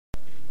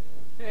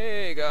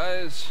Hey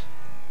guys,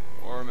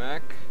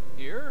 Bormac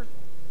here.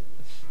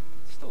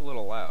 It's still a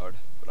little loud,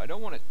 but I don't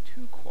want it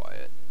too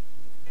quiet.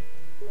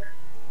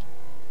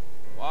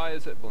 Why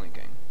is it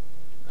blinking?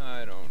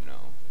 I don't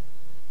know.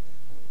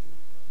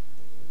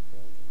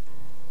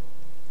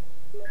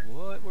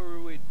 What were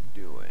we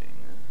doing?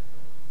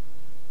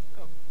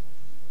 Oh.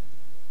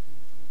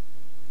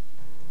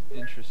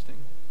 Interesting.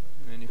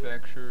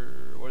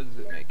 Manufacturer, what is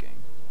it making?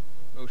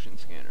 Motion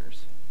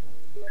scanners.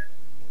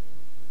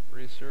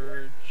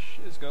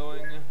 Research is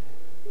going.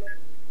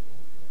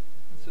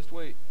 Let's just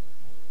wait.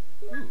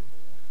 Ooh.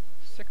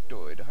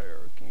 Sectoid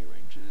hierarchy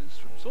ranges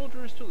from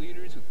soldiers to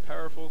leaders with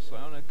powerful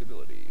psionic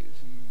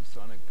abilities.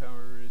 Sonic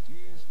power is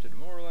used to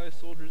demoralize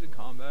soldiers in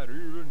combat or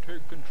even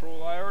take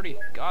control. I already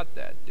got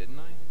that, didn't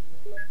I?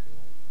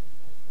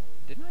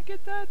 Didn't I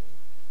get that?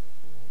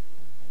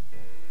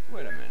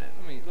 Wait a minute.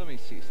 Let me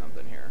see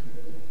something here.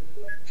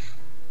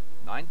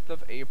 9th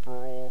of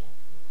April,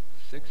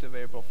 6th of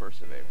April,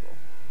 1st of April.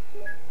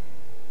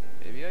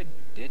 Maybe I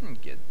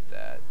didn't get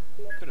that.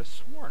 Could have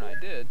sworn I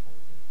did.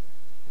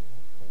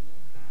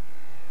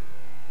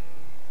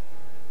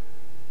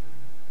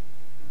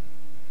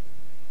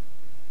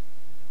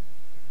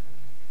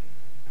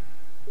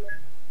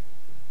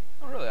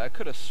 Oh really, I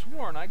could have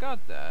sworn I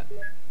got that.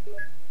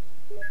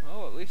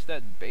 Well, at least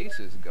that base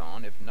is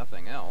gone, if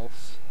nothing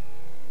else.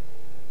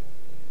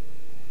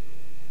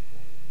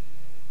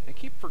 I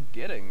keep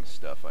forgetting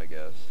stuff, I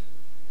guess.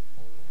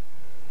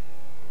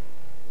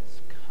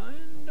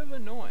 Kind of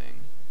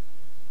annoying.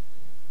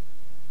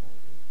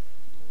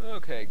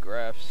 Okay,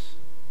 graphs.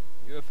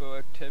 UFO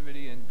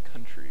activity in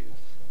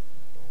countries.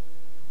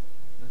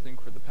 Nothing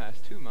for the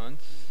past 2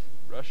 months.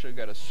 Russia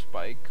got a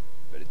spike,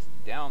 but it's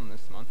down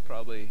this month,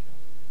 probably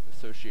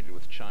associated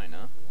with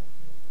China.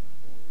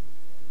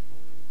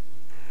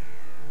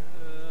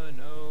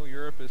 No,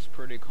 Europe is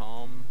pretty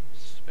calm.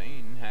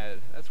 Spain had...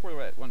 that's where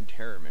that one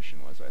terror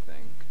mission was, I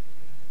think.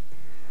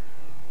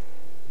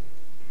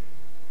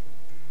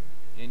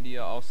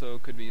 India also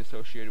could be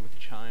associated with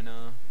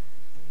China.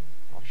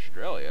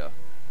 Australia.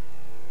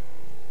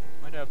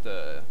 Might have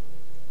to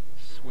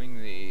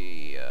swing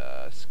the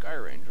Sky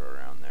Ranger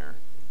around there.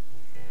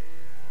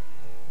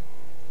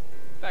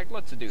 In fact,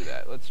 let's do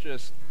that. Let's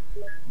just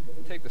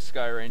take the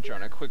Sky Ranger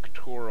on a quick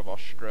tour of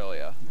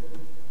Australia.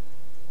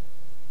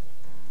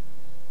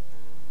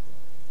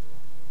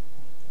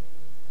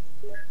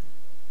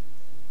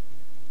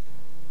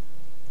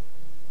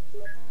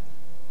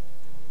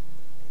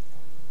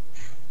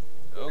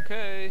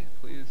 Okay,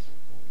 please.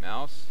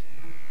 Mouse.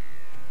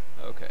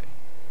 Okay.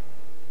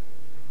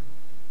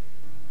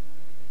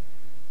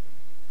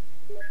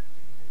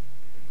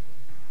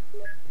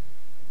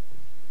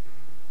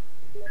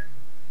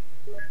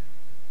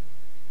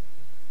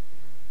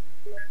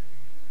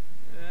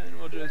 And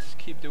we'll just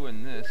keep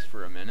doing this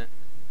for a minute.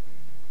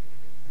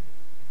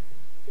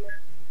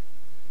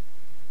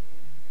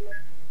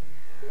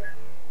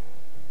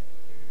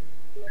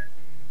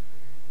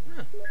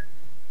 Huh.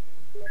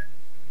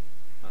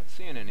 Not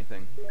seeing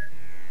anything.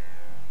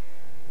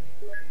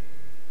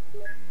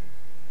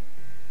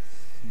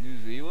 New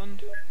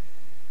Zealand?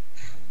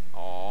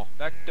 Aw,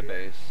 back to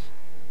base.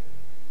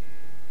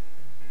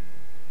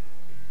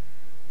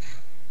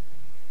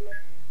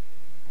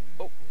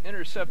 Oh,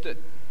 intercepted.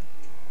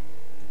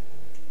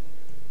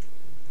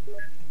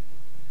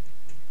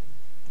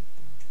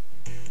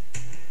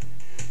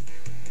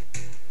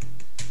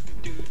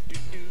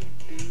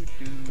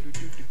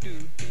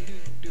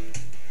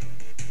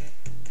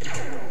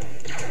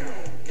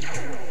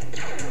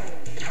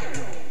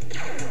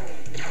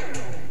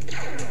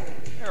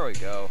 There we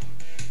go.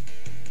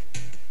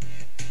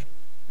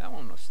 That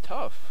one was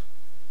tough.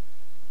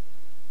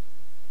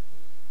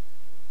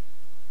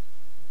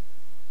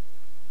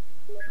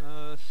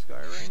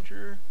 Sky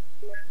Ranger,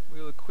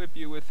 we'll equip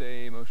you with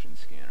a motion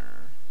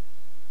scanner.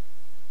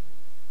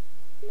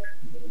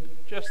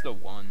 Just the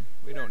one.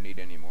 We don't need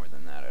any more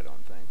than that, I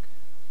don't think.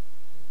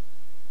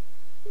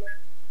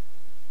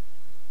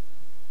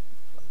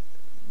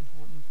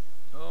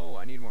 Oh,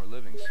 I need more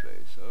living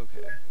space.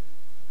 Okay.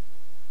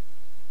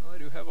 Well, I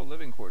do have a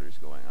living quarters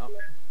going up.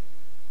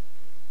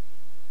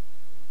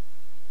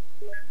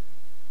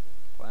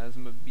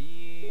 Plasma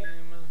beam.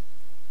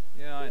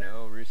 Yeah, I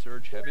know.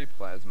 Research heavy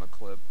plasma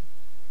clip.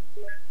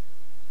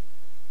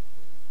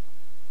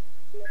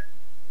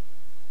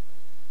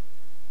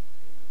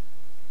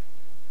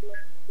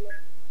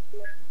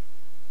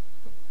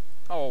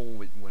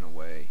 Oh, it went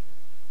away.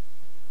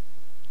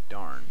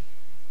 Darn.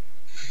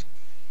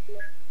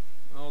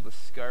 Well, the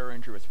Sky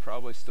Ranger was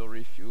probably still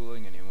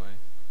refueling anyway.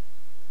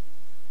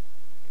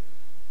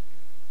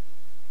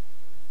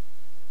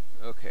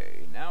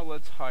 Okay, now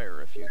let's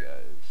hire a few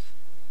guys.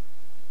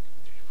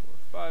 3,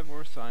 4, 5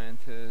 more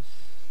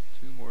scientists,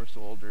 2 more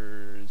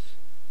soldiers,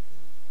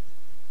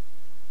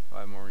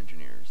 5 more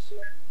engineers.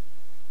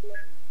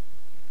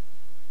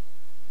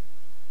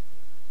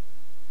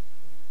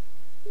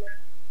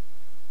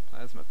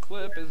 Plasma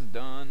clip is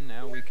done.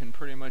 Now we can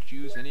pretty much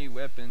use any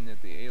weapon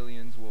that the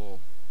aliens will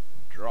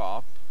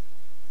drop.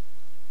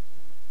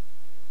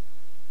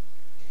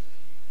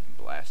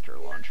 blaster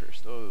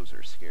launchers. Those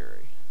are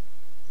scary.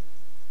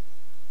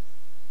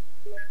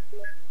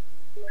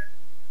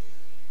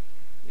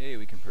 Yay,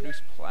 we can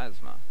produce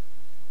plasma.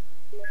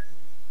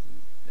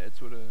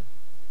 That's what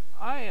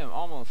I am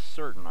almost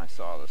certain I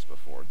saw this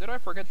before. Did I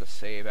forget to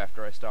save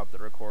after I stopped the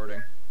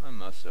recording? I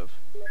must have.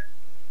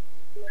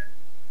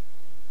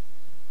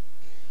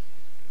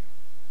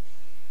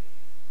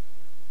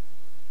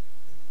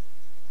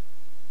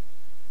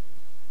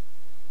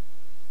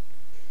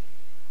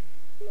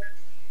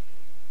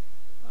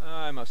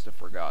 I must have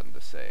forgotten to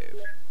save.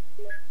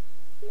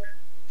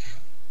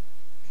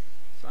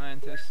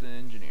 Scientists and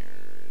engineers.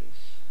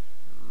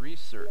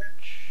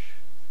 Research.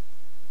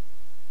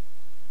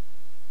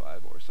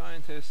 5 more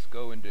scientists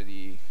go into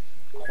the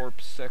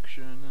corpse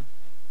section.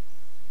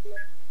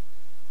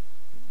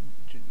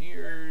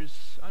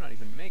 Engineers. I'm not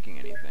even making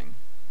anything.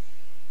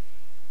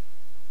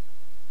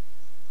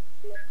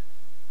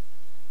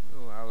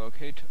 We'll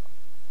allocate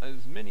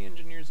as many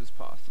engineers as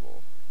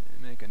possible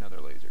and make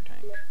another laser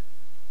tank.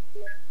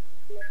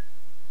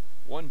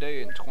 1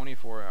 day and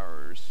 24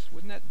 hours.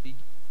 Wouldn't that be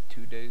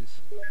 2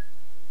 days?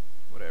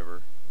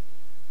 Whatever.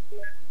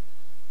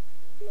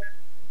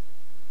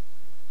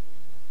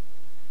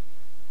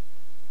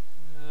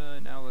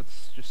 Now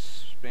let's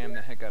just spam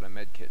the heck out of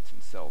medkits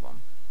and sell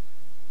them.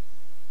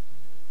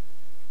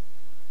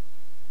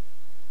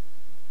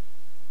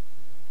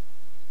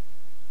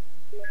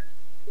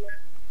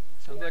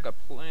 Sounds like a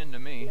plan to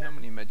me. How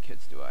many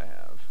medkits do I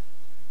have?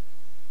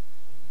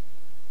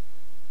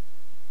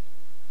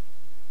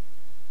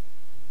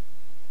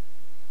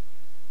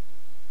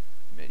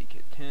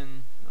 Medikit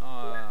 10.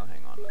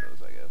 Hang on to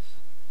those, I guess.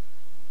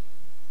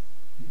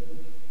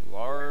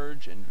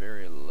 Large and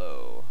very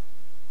low.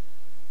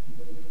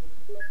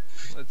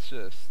 Let's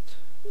just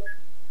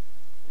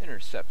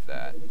intercept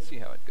that and see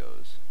how it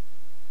goes.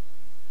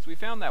 So we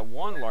found that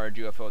one large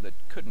UFO that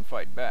couldn't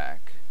fight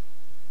back,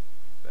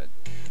 but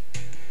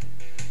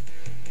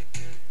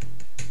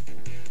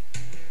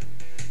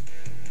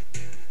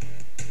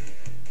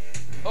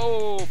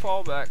oh,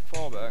 fall back,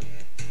 fall back.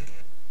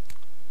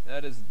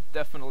 That is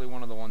definitely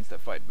one of the ones that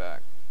fight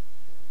back.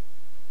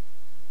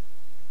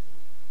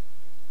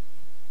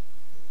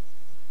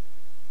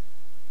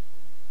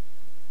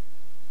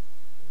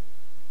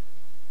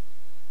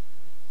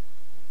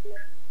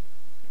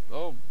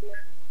 Oh,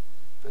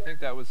 I think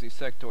that was the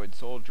sectoid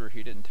soldier.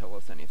 He didn't tell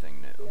us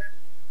anything new.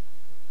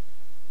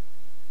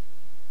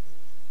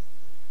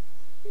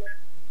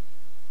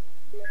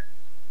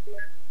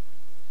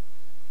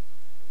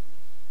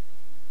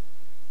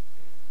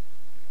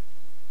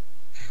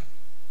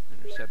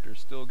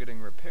 Interceptor's still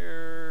getting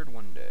repaired.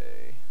 1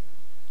 day.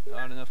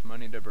 Not enough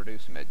money to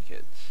produce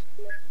medkits.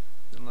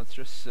 Then let's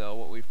just sell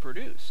what we've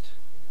produced.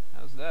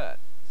 How's that?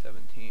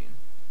 17.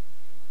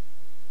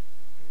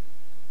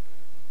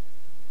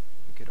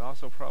 We could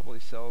also probably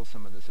sell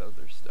some of this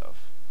other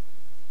stuff.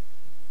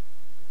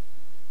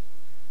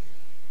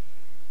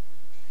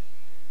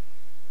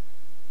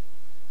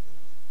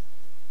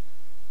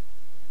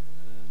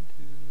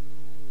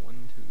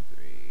 One, two,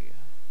 three.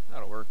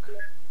 That'll work.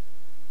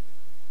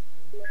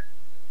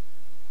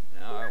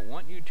 Now I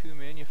want you to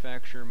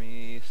manufacture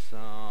me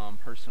some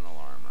personal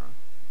armor.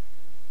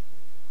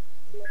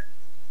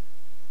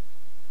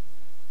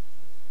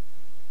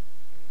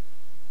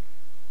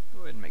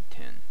 Go ahead and make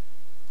 10.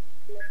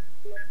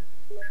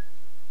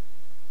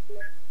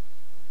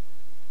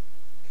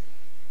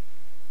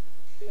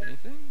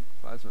 Anything?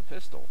 Plasma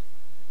pistol.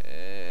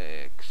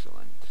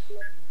 Excellent.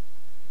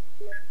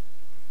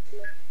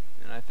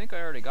 And I think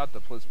I already got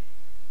the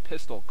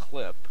pistol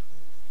clip.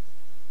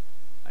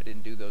 I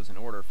didn't do those in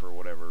order for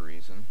whatever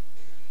reason.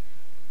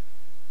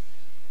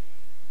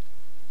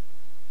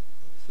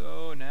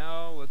 So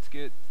now let's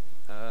get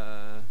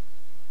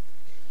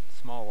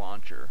small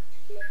launcher.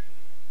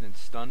 Then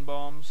stun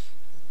bombs.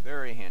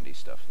 Very handy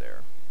stuff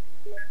there.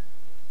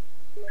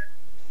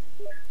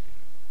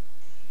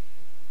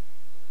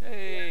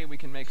 Hey, we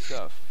can make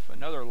stuff.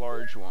 Another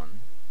large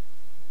one.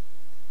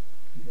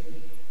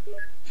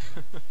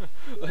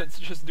 Let's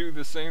just do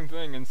the same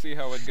thing and see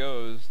how it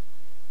goes.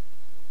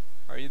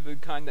 Are you the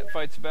kind that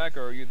fights back,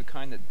 or are you the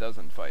kind that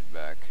doesn't fight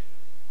back?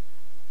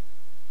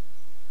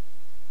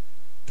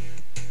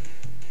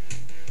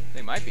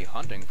 They might be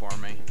hunting for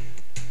me.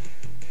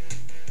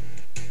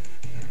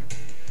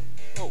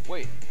 Oh,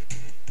 wait.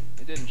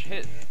 It didn't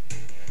hit.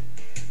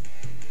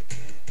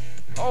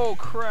 Oh,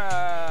 crap!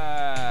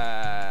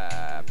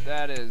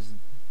 That is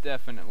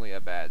definitely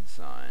a bad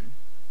sign.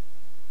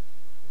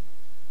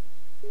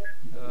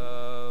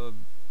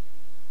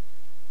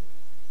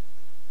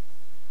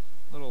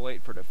 Little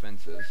late for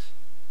defenses.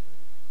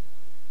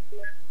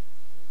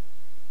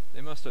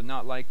 They must have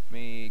not liked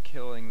me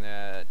killing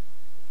that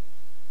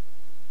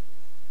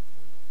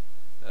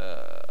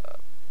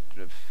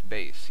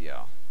base,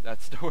 yeah.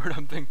 That's the word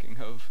I'm thinking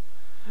of.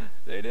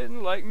 They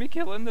didn't like me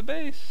killing the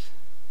base.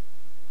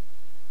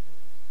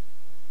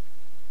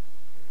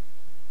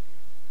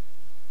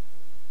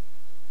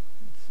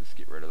 Let's just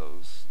get rid of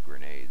those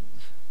grenades.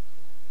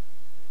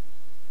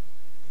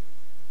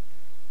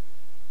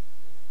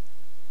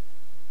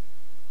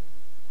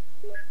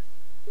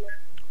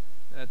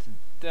 That's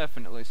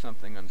definitely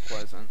something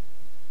unpleasant.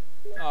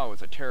 Oh,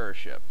 it's a terror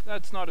ship.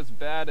 That's not as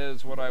bad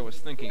as what I was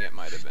thinking it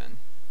might have been.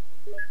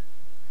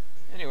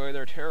 Anyway,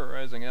 they're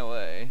terrorizing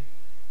LA.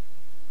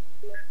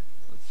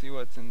 Let's see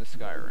what's in the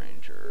Sky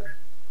Ranger.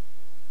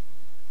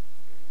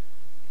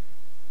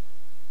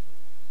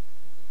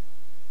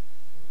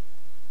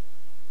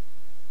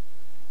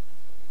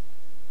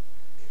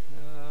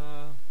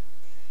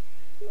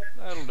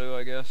 That'll do,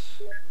 I guess.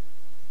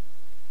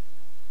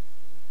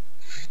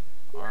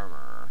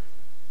 Armor.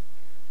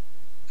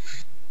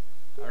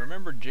 I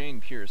remember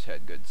Jane Pierce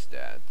had good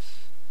stats.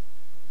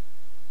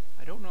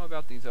 I don't know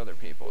about these other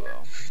people,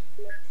 though.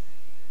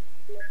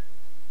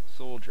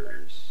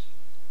 Soldiers.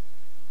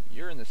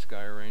 You're in the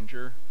Sky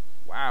Ranger.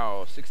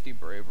 Wow, 60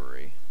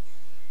 bravery.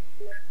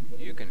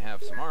 You can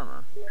have some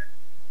armor.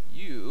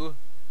 You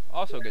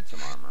also get some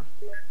armor.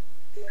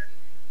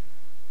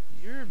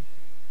 You're...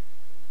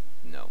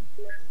 No.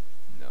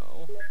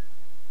 No.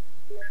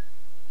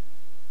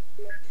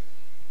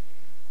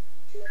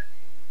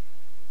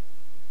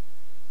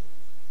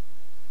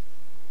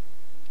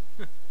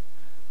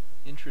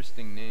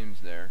 Interesting names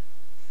there.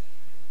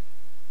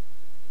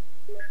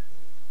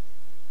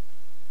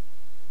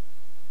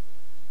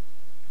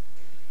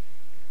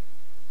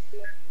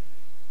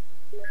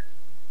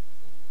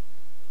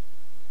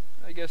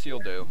 I guess you'll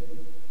do.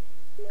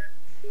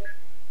 The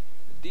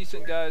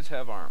decent guys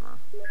have armor.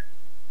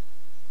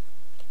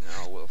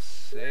 Now we'll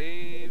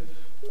save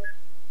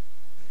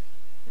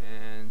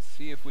and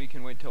see if we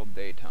can wait till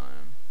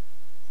daytime.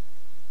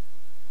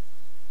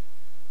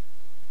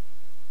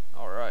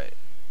 Alright.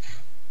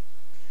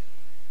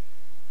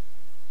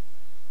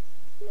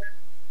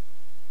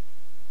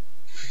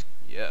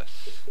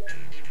 Yes.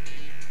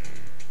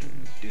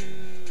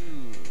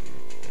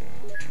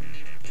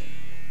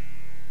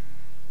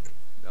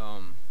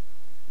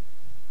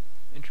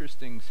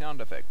 Interesting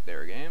sound effect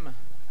there, game.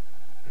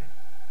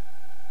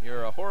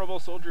 You're a horrible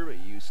soldier, but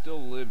you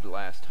still lived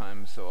last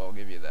time, so I'll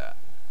give you that.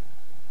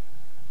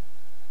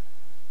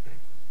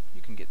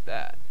 You can get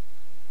that.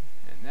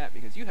 And that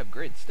because you have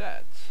great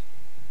stats.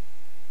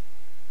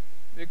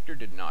 Victor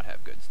did not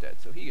have good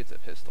stats, so he gets a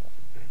pistol.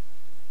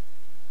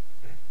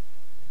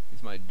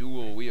 He's my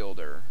dual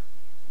wielder.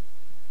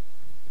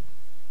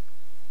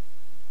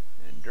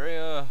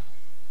 Andrea,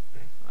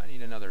 I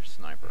need another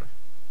sniper.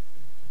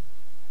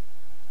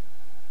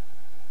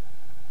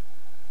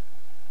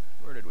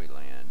 Where did we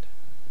land?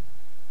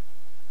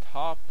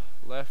 Top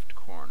left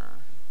corner.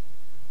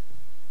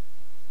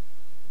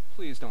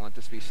 Please don't let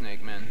this be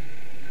Snake Men.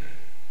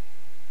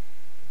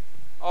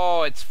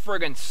 Oh, it's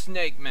friggin'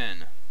 Snake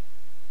Men!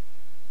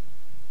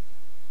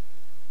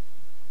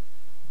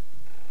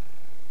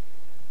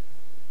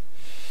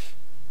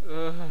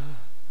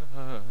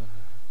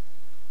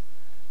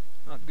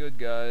 Not good,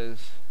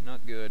 guys.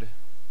 Not good.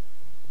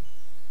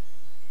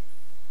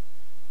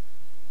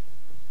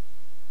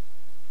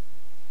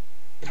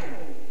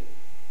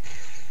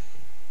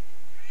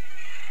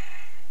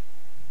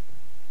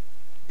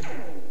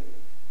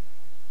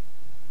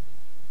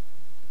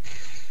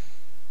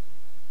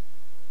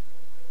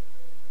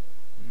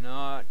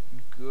 Not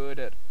good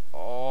at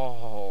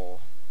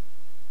all.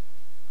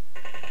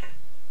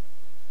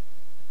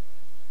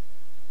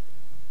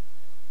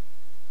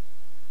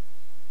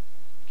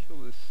 Kill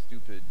this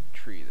stupid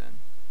tree, then.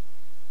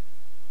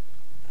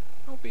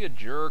 Don't be a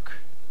jerk.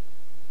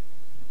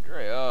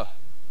 Andrea.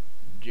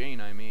 Jane,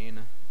 I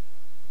mean.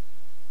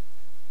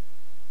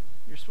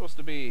 You're supposed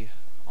to be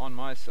on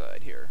my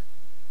side here.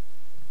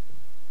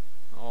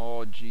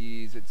 Oh,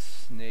 jeez, it's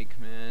Snake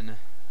Men.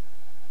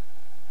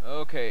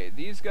 Okay,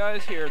 these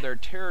guys here, they're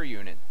terror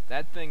unit.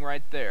 That thing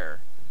right there.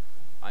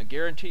 I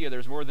guarantee you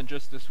there's more than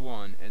just this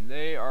one, and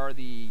they are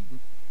the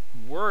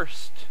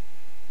worst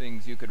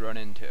things you could run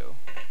into.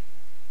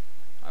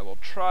 I will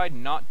try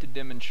not to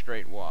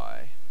demonstrate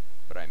why,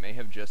 but I may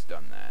have just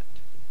done that.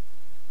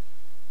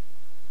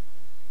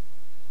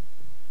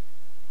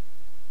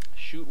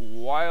 Shoot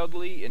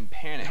wildly in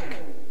panic.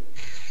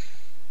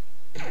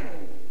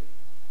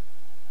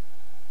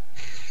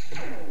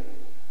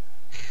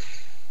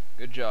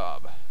 Good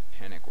job.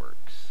 Panic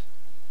works.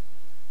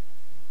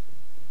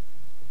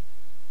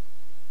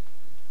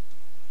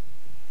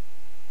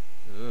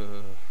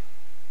 Ugh.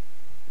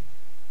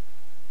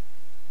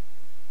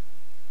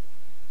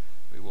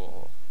 We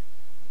will...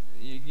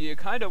 You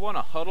kind of want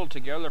to huddle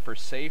together for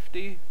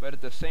safety, but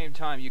at the same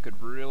time you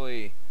could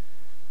really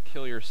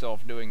kill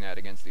yourself doing that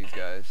against these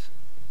guys.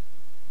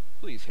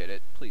 Please hit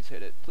it. Please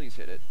hit it. Please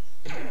hit it.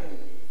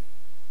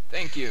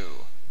 Thank you.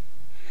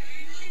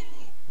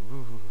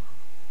 Ooh.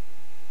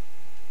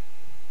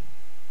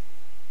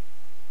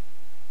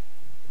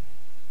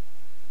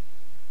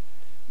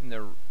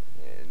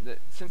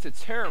 Since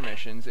it's terror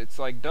missions, it's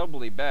like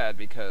doubly bad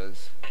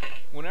because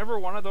whenever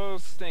one of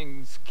those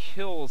things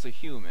kills a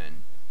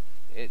human,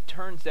 it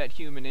turns that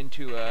human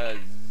into a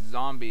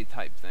zombie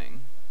type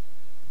thing.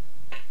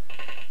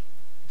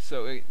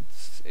 So it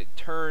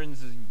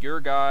turns your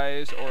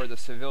guys or the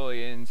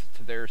civilians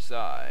to their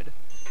side.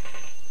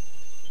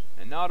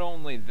 And not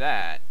only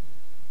that,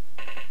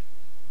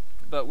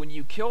 But when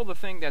you kill the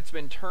thing that's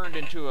been turned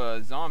into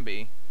a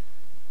zombie,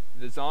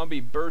 the zombie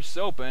bursts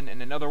open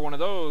and another one of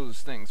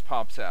those things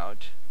pops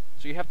out.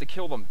 So you have to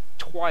kill them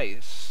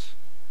twice.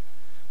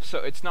 So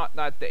it's not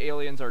that the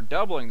aliens are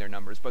doubling their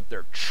numbers, but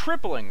they're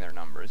tripling their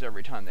numbers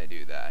every time they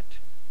do that.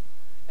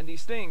 And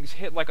these things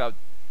hit like a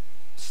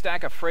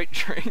stack of freight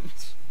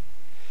trains.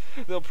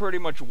 They'll pretty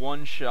much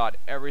one-shot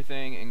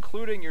everything,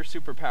 including your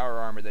superpower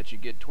armor that you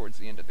get towards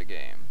the end of the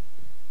game.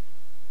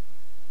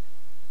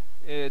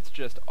 It's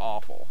just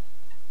awful.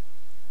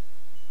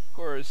 Of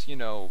course, you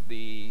know,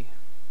 the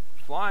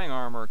flying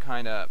armor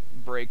kind of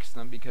breaks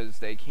them because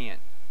they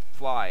can't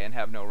fly and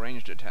have no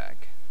ranged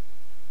attack.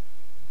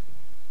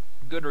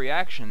 Good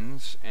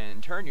reactions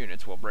and turn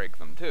units will break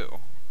them too.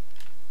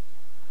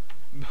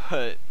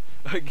 But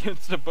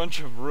against a bunch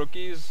of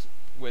rookies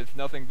with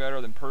nothing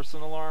better than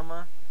personal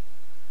armor,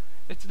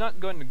 it's not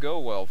going to go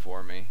well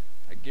for me.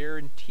 I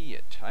guarantee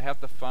it. I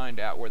have to find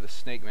out where the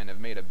snake men have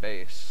made a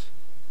base.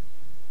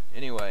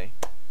 Anyway,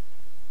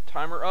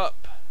 timer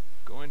up.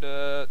 Going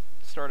to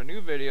start a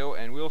new video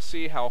and we'll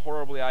see how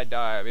horribly I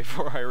die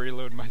before I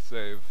reload my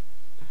save.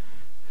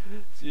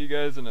 See you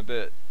guys in a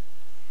bit.